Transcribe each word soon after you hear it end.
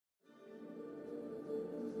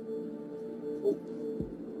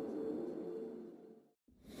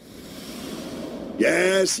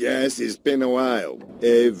Yes, it's been a while.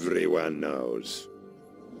 Everyone knows.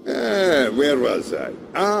 Where was I?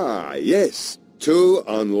 Ah, yes. 2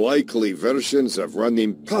 unlikely versions of one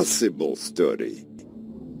impossible story.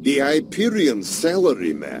 The Hyperion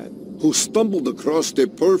salaryman who stumbled across the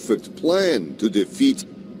perfect plan to defeat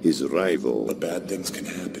his rival. But bad things can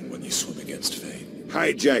happen when you swim against fate.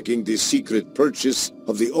 Hijacking the secret purchase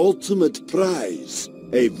of the ultimate prize,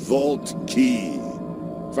 a vault key.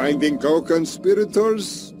 Finding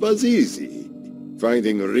co-conspirators was easy.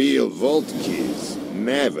 Finding real vault keys,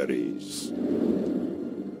 never is.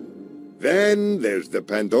 Then there's the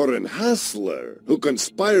Pandoran hustler who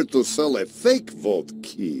conspired to sell a fake vault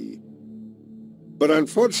key. But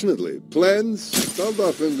unfortunately, plans don't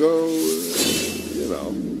often go,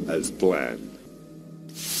 as planned.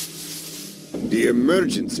 The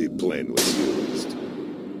emergency plan was used.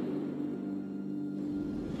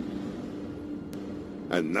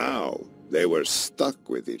 And now they were stuck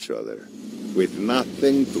with each other, with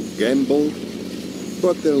nothing to gamble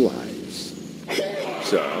but their lives.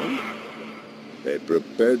 So, they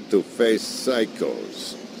prepared to face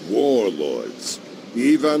psychos, warlords,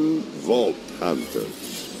 even vault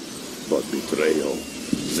hunters. But betrayal,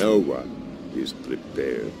 no one is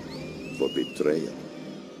prepared for betrayal.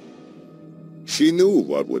 She knew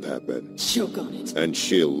what would happen. Choke on it. And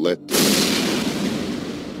she'll let it.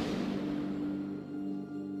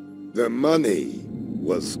 The money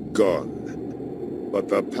was gone, but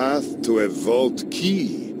the path to a vault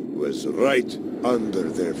key was right under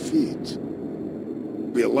their feet.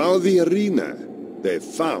 Below the arena, they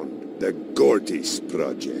found the Gortys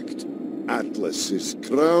Project, Atlas's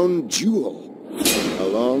crown jewel,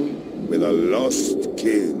 along with a lost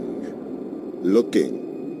king,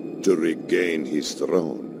 looking to regain his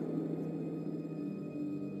throne.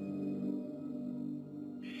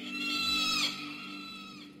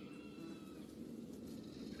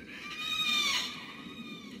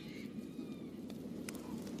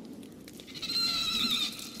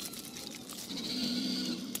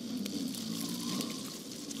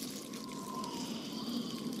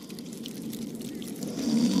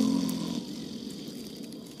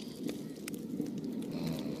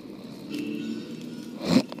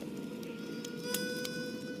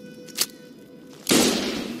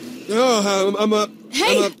 Oh, I'm up.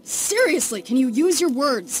 Hey! Seriously, can you use your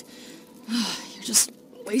words? You're just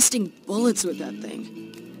wasting bullets with that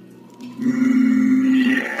thing.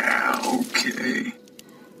 Yeah, okay.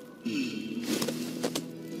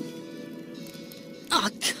 Aw,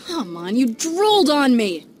 come on, you drooled on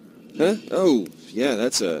me! Huh? Oh, yeah,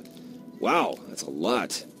 wow, that's a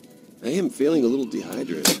lot. I am feeling a little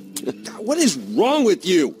dehydrated. God, what is wrong with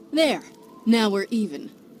you? There. Now we're even.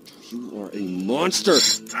 You are a monster.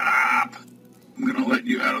 Stop. I'm gonna let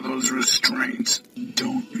you out of those restraints.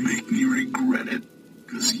 Don't make me regret it,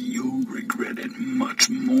 because you'll regret it much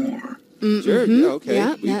more. Mm-hmm. Sure, yeah, okay.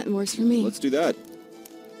 Yeah, that works for me. Let's do that.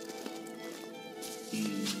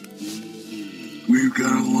 We've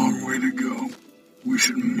got a long way to go. We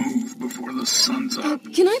should move before the sun's up.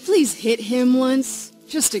 Can I please hit him once?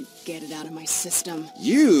 Just to get it out of my system.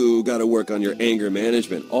 You gotta work on your anger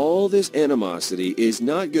management. All this animosity is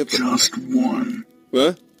not good for— Just one.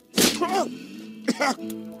 What?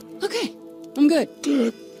 Okay, I'm good.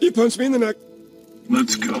 You punched me in the neck.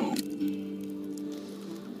 Let's go.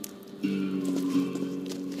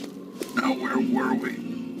 Now where were we?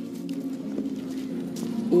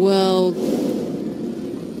 Well...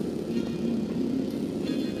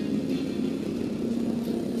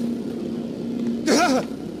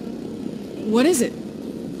 What is it?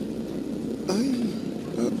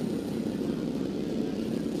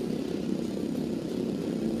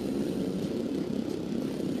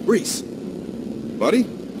 Reese. Buddy?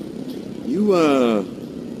 You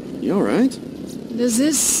alright? Does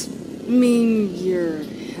this mean you're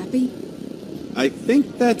happy? I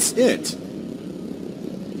think that's it.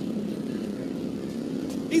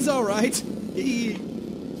 He's alright. He,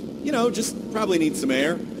 just probably needs some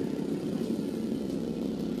air.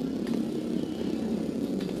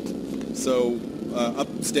 So,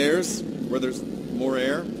 upstairs, where there's more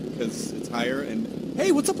air, because it's higher, and...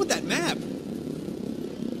 Hey, what's up with that map?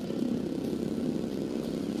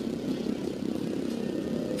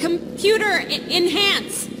 Computer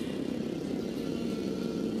enhance!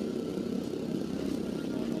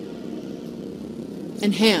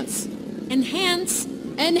 Enhance. Enhance?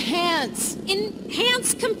 Enhance!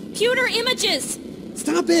 Enhance computer images!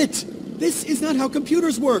 Stop it! This is not how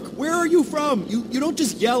computers work. Where are you from? You don't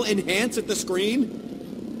just yell enhance at the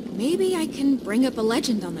screen. Maybe I can bring up a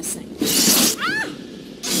legend on this thing. Ah!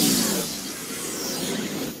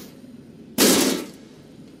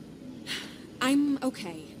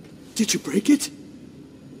 okay. Did you break it?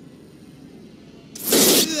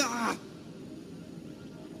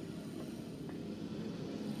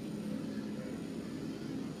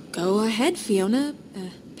 Go ahead, Fiona.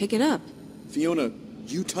 Pick it up. Fiona,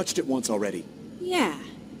 you touched it once already. Yeah.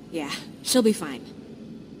 She'll be fine.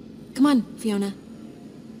 Come on, Fiona.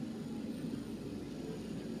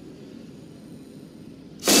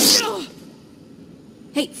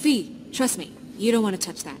 Hey, Fee, trust me. You don't want to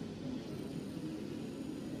touch that.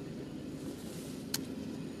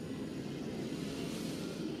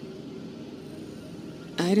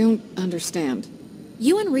 I don't understand.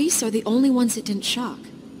 You and Reese are the only ones it didn't shock.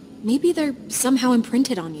 Maybe they're somehow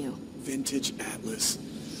imprinted on you. Vintage Atlas.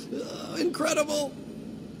 Incredible!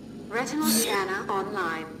 Retinal scanner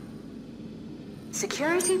online.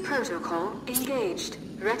 Security protocol engaged.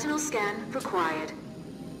 Retinal scan required.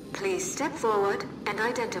 Please step forward and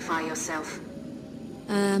identify yourself.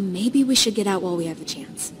 Maybe we should get out while we have the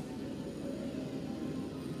chance.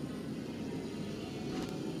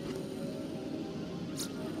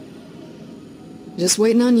 Just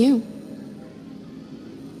waiting on you.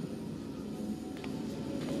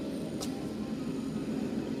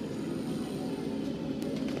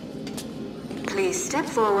 Please step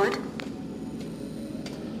forward.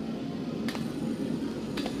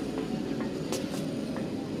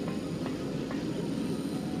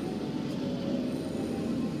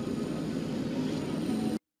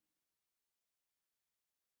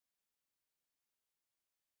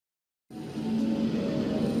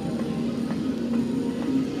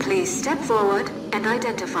 Please step forward and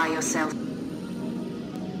identify yourself.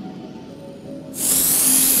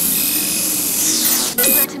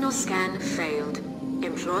 Retinal scan failed.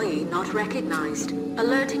 Employee not recognized.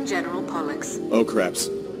 Alerting General Pollux. Oh, craps.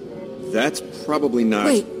 That's probably not...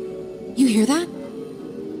 Wait, you hear that?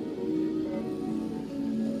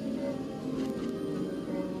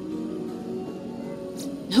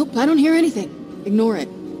 Nope, I don't hear anything. Ignore it.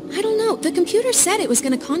 I don't know. The computer said it was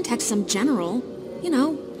going to contact some general. You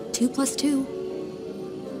know, 2 + 2.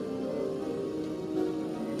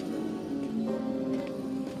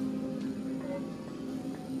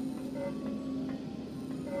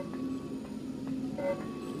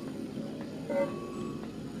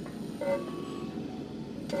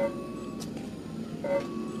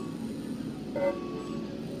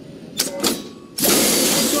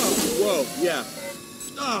 Whoa, yeah.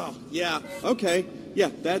 Oh, yeah, okay. Yeah,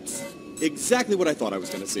 that's exactly what I thought I was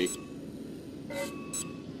going to see.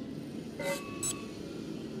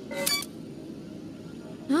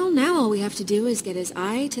 Well, now all we have to do is get his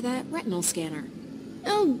eye to that retinal scanner.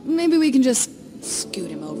 Oh, maybe we can just scoot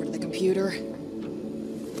him over to the computer.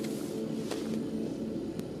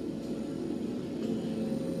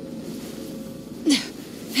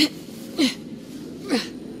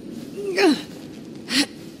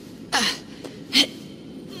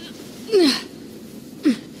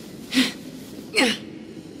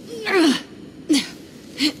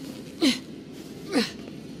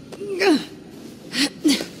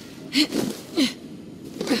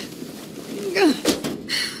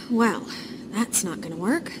 Well, that's not gonna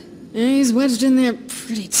work. He's wedged in there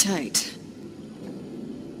pretty tight.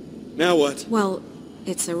 Now what? Well,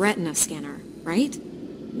 it's a retina scanner, right?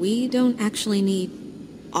 We don't actually need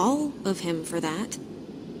all of him for that.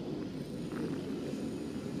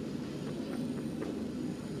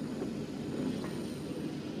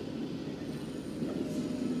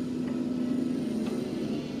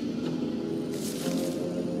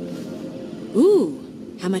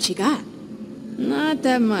 Ooh, how much you got? Not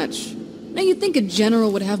that much. Now, you'd think a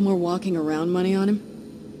general would have more walking around money on him.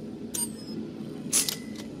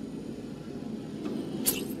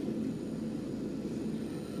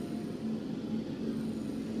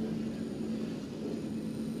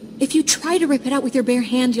 If you try to rip it out with your bare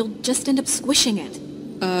hand, you'll just end up squishing it.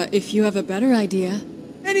 If you have a better idea.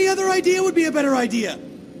 Any other idea would be a better idea.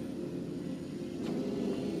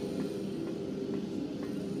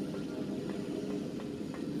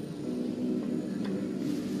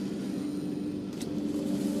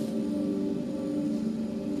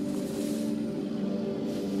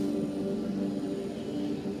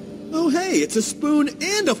 Oh, hey, it's a spoon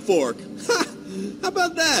and a fork. Ha! How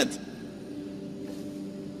about that?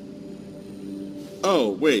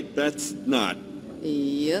 Oh, wait, that's not.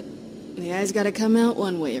 Yep. The eye's gotta come out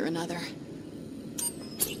one way or another.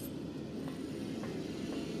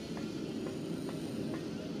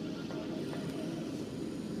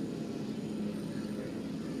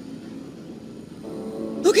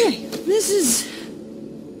 Okay, this is...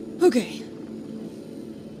 Okay.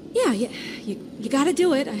 Yeah, you gotta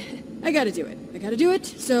do it. I gotta do it. I gotta do it,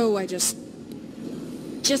 so I just...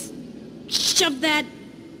 Just shove that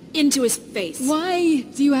into his face. Why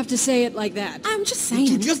do you have to say it like that? I'm just Would you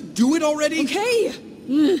saying. just do it already? Okay.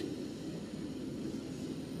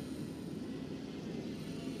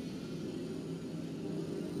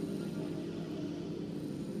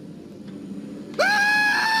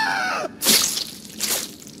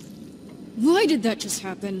 Why did that just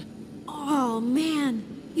happen? Oh, man.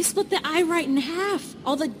 You split the eye right in half.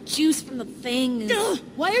 All the juice from the thing is... Ugh,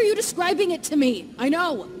 why are you describing it to me? I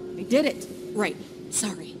know. I did it. Right.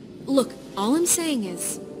 Sorry. Look, all I'm saying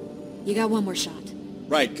is, you got one more shot.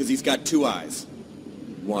 Right, because he's got 2 eyes.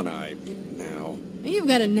 1 eye now. You've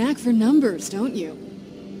got a knack for numbers, don't you?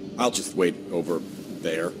 I'll just wait over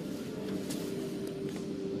there.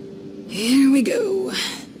 Here we go.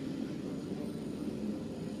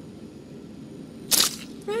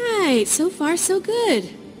 Right, so far so good.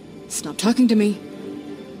 Stop talking to me.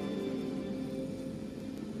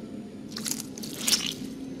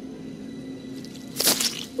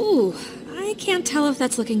 Ooh, I can't tell if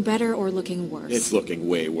that's looking better or looking worse. It's looking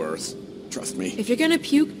way worse. Trust me. If you're gonna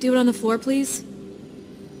puke, do it on the floor, please.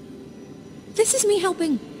 This is me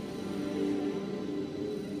helping.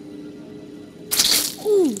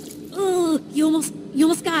 Ooh, ugh, you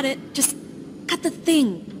almost got it. Just cut the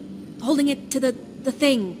thing. Holding it to the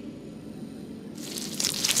thing.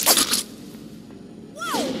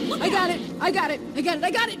 Whoa! I got it. I got it. I got it.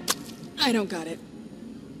 I got it. I don't got it.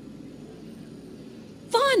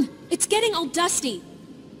 Vaughn, it's getting all dusty.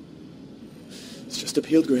 It's just a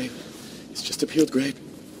peeled grape. It's just a peeled grape.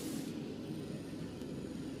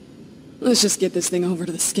 Let's just get this thing over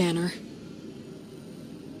to the scanner.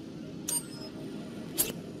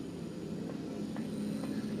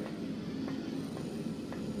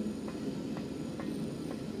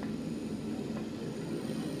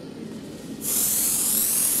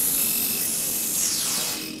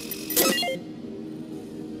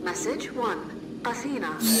 Message 1.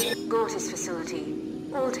 Athena. Gortys facility.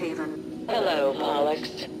 Oldhaven. Hello,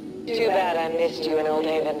 Pollux. Too bad I missed you in Old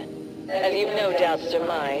Haven. As you've no doubt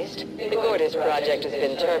surmised, the Gortys project has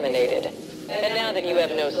been terminated. And now that you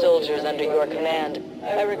have no soldiers under your command,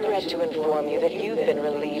 I regret to inform you that you've been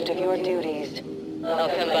relieved of your duties. I'll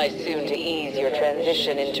come by soon to ease your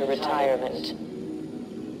transition into retirement.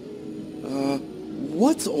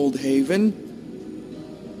 What's Old Haven?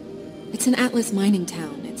 It's an Atlas mining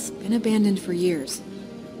town. It's been abandoned for years.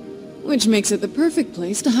 Which makes it the perfect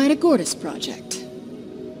place to hide a Gortys project.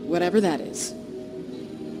 Whatever that is.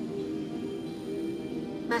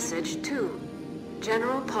 Message 2.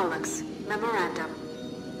 General Pollux. Memorandum.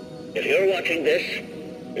 If you're watching this,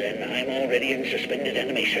 then I'm already in suspended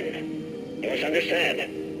animation. You must understand,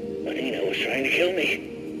 Athena was trying to kill me.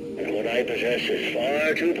 And what I possess is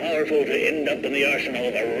far too powerful to end up in the arsenal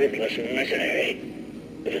of a ruthless mercenary.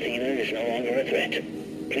 If Athena is no longer a threat,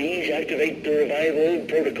 please activate the revive old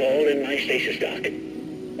protocol in my stasis dock.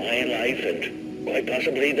 My life and quite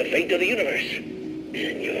possibly the fate of the universe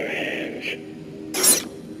is in your hands.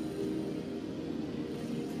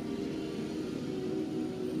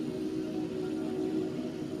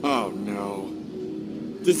 Oh, no.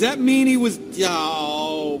 Does that mean he was...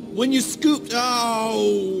 Oh, when you scooped...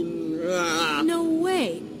 Oh... No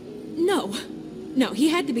way. No. No, he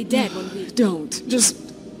had to be dead when we... Don't. Just...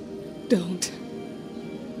 don't.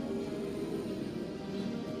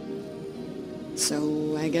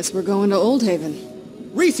 So, I guess we're going to Old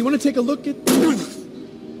Haven. Reese, you want to take a look at...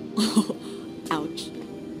 Oh, ouch.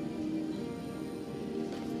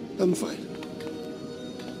 I'm fine.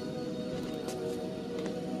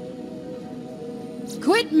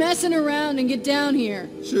 Quit messing around and get down here.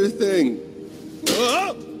 Sure thing.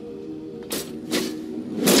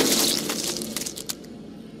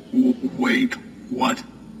 Wait, what?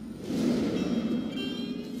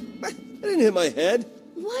 I didn't hit my head.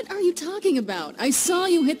 What are you talking about? I saw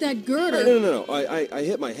you hit that girder. No. I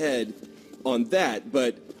hit my head on that,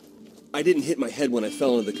 but I didn't hit my head when I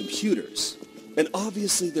fell into the computers. And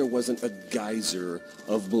obviously there wasn't a geyser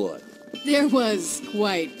of blood. There was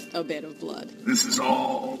quite a bit of blood. This is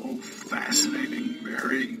all fascinating,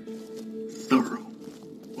 very thorough.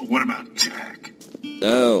 But what about Jack?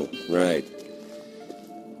 Oh, right.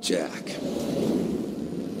 Jack.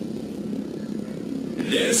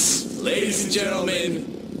 This, ladies and gentlemen,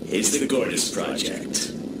 is the Gortys Project.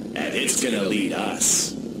 And it's gonna lead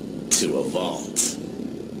us to a vault.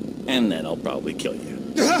 And then I'll probably kill you.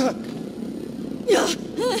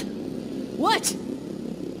 What?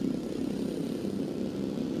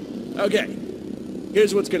 Okay,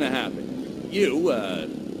 here's what's gonna happen. You,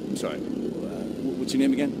 I'm sorry, what's your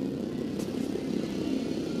name again?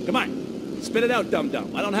 Come on, spit it out,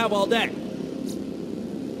 dum-dum. I don't have all day.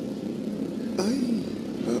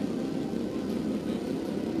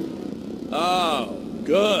 Oh,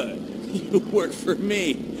 good. You work for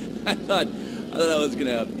me. I thought I was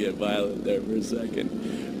gonna have to get violent there for a second.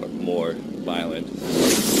 Or more violent.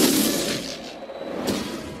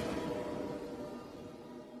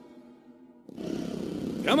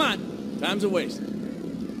 Come on. Time's a waste.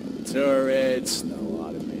 Turrets, no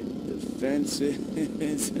automated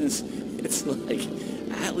defenses. It's like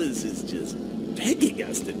Atlas is just begging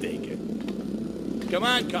us to take it. Come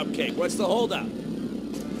on, Cupcake. What's the holdup?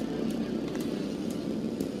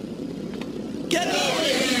 Get over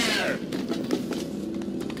here!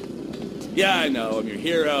 Yeah, I know. I'm your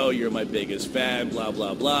hero. You're my biggest fan. Blah,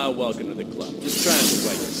 blah, blah. Welcome to the club. Just try not to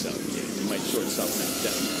sweat yourself, kid. You might short something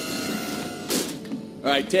down.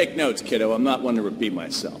 All right, take notes, kiddo. I'm not one to repeat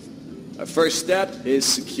myself. Our first step is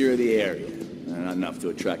secure the area. Not enough to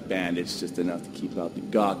attract bandits, just enough to keep out the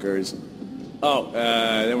gawkers. Oh,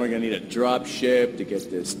 then we're gonna need a drop ship to get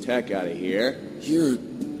this tech out of here. You're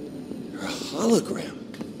a hologram.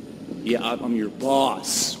 Yeah, I'm your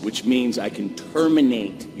boss, which means I can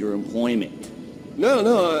terminate your employment.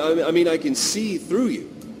 No, I mean I can see through you.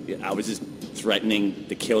 Yeah, I was just threatening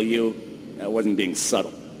to kill you. I wasn't being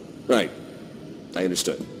subtle. Right. I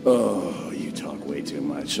understood. Oh, you talk way too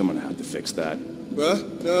much. I'm gonna have to fix that. What?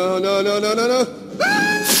 No.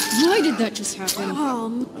 Why did that just happen?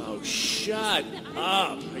 Oh, shut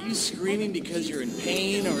up. Are you screaming because you're in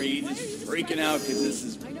pain, or are you just freaking out because this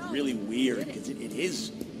is really weird? Because it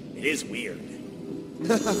is weird.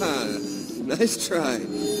 Nice try, but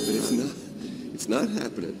it's not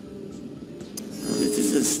happening.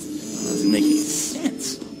 This doesn't make any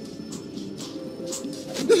sense.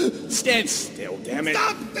 Stand still, damn it.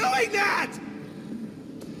 Stop doing that!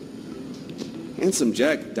 Handsome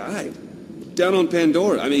Jack died. Down on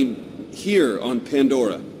Pandora. I mean, here on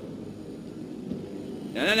Pandora.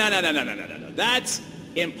 No. That's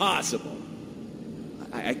impossible.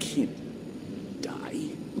 I can't die.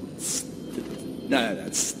 No,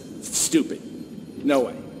 that's stupid. No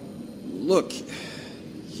way. Look,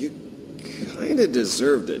 you kinda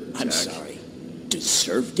deserved it, Jack. I'm sorry.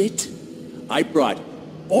 Deserved it? I brought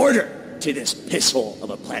order to this pisshole of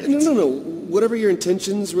a planet. No. Whatever your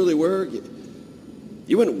intentions really were,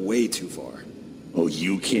 you went way too far. Oh,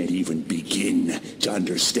 you can't even begin to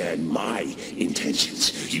understand my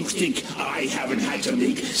intentions. You think I haven't had to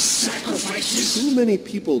make sacrifices? Too many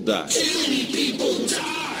people died. Too many people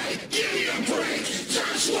die! Give me a break!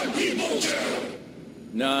 That's what people do!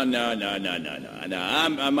 No.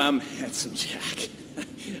 I'm Handsome Jack.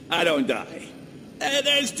 I don't die.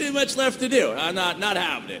 There's too much left to do. Not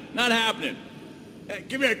happening. Not happening. Hey,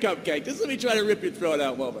 give me a cupcake. Just let me try to rip your throat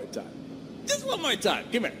out one more time. Just one more time.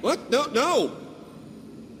 Come here. What? No!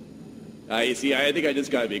 You see, I think I just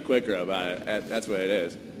gotta be quicker about it. That's what it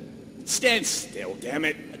is. Stand still, damn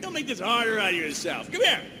it. Don't make this harder on yourself. Come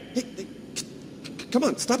here. Hey, come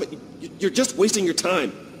on, stop it. You're just wasting your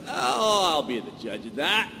time. Oh, I'll be the judge of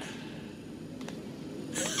that.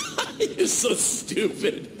 You're so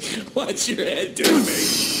stupid. What's your head doing me?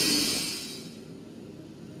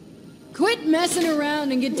 Quit messing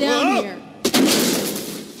around and get down here.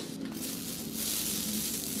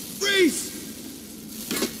 Reese!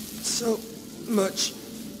 So much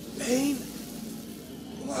pain.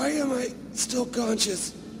 Why am I still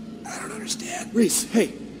conscious? I don't understand. Reese,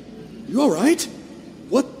 hey. You alright?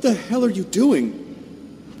 What the hell are you doing?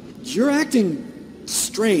 You're acting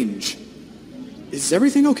strange. Is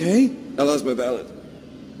everything okay? I lost my balance.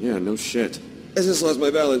 Yeah, no shit. I just lost my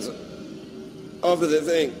balance. Off of the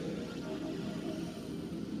thing.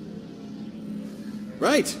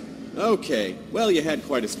 Right. Okay. Well, you had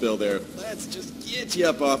quite a spill there. Let's just get you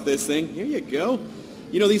up off this thing. Here you go.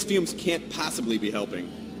 You know, these fumes can't possibly be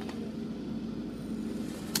helping.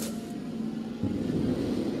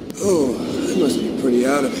 Oh, I must be pretty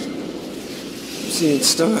out of it. I'm seeing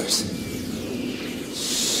stars.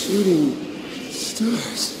 Shooting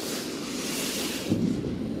stars.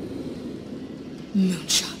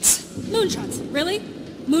 Moonshots. Moonshots, really?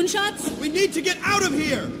 Moonshots? We need to get out of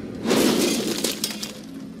here!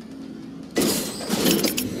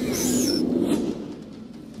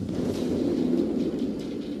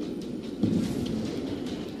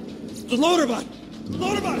 The loaderbot!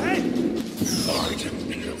 Loaderbot, hey! I can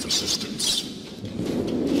be of assistance.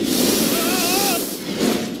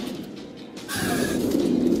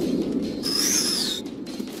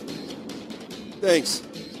 Thanks.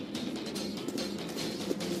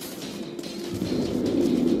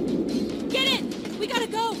 Get in! We gotta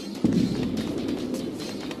go!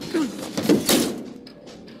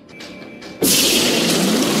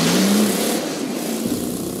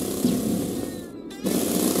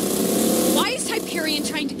 Why is Hyperion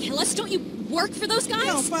trying to kill us? Don't you work for those guys?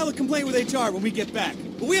 No, I'll file a complaint with HR when we get back.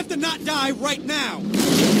 But we have to not die right now!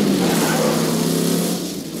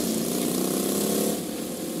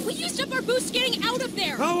 We used up our boost getting out of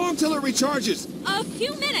there! How long till it recharges? A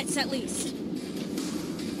few minutes, at least.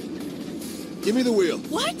 Give me the wheel.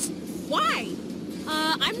 What? Why?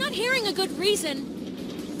 I'm not hearing a good reason.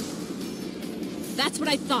 That's what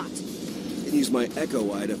I thought. I can use my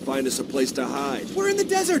Echo Eye to find us a place to hide. We're in the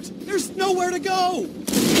desert! There's nowhere to go!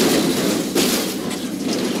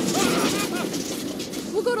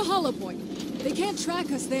 We'll go to Hollow Point. They can't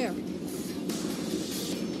track us there.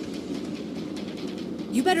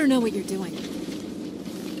 You better know what you're doing.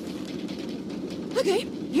 Okay,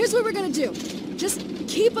 here's what we're gonna do. Just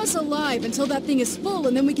keep us alive until that thing is full,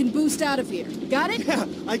 and then we can boost out of here. Got it? Yeah,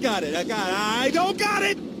 I got it. I don't got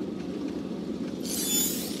it!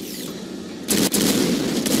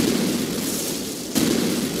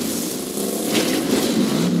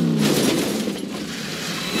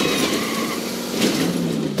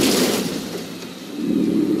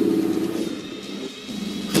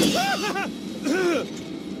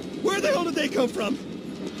 Where the hell did they come from?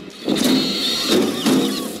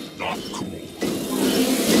 Not cool.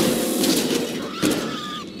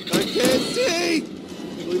 I can't see!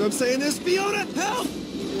 I believe I'm saying this. Fiona, help!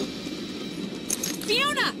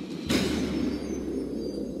 Fiona!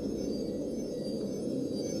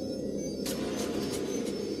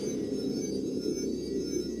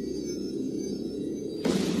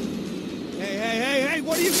 Hey,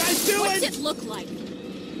 what are you guys doing? What's it look like?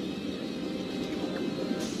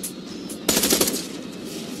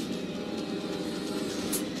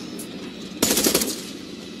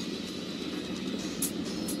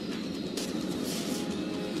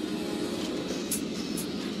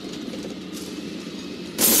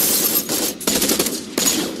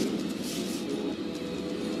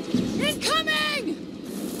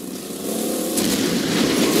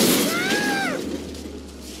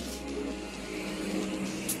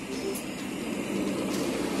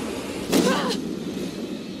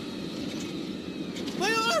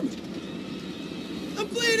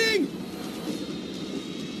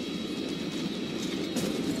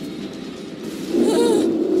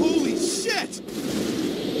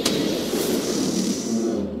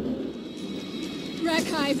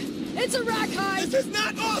 It's a rack hive! This is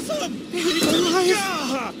not awesome! Reese!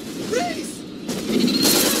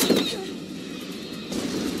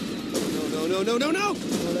 No!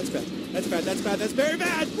 Oh, that's bad. That's very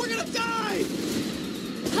bad! We're gonna die!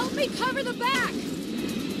 Help me cover the back!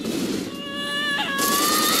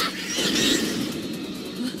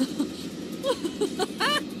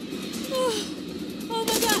 Oh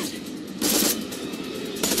my god!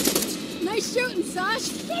 Nice shooting, Sash!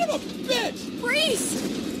 Son of a bitch! Reese!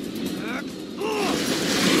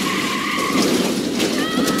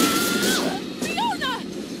 Fiona!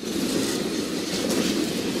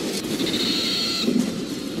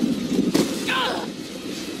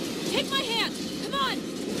 Take my hand! Come on!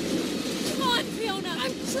 Come on, Fiona!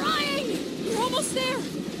 I'm trying! You're almost there!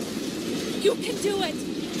 You can do it!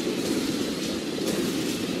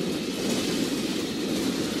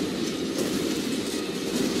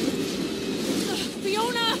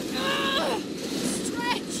 Fiona!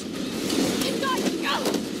 Stretch!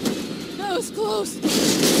 That was close.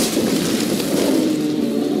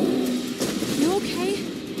 You okay?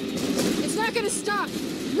 It's not gonna stop.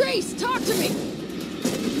 Reese, talk to me.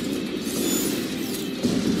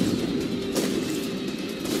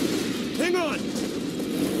 Hang on!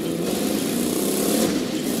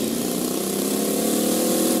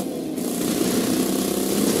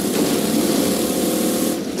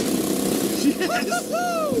 Yes!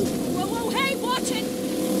 Whoa, hey, watch it!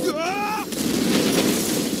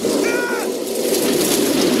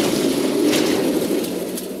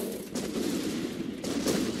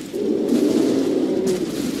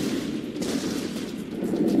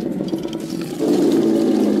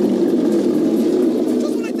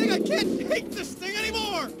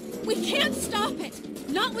 We can't stop it!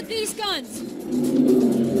 Not with these guns!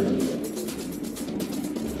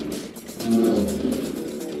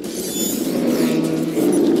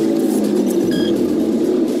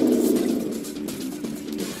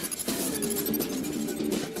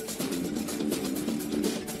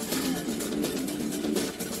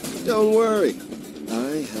 Don't worry.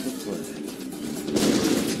 I have a plan.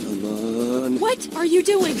 Come on. What are you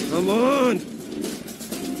doing? Come on!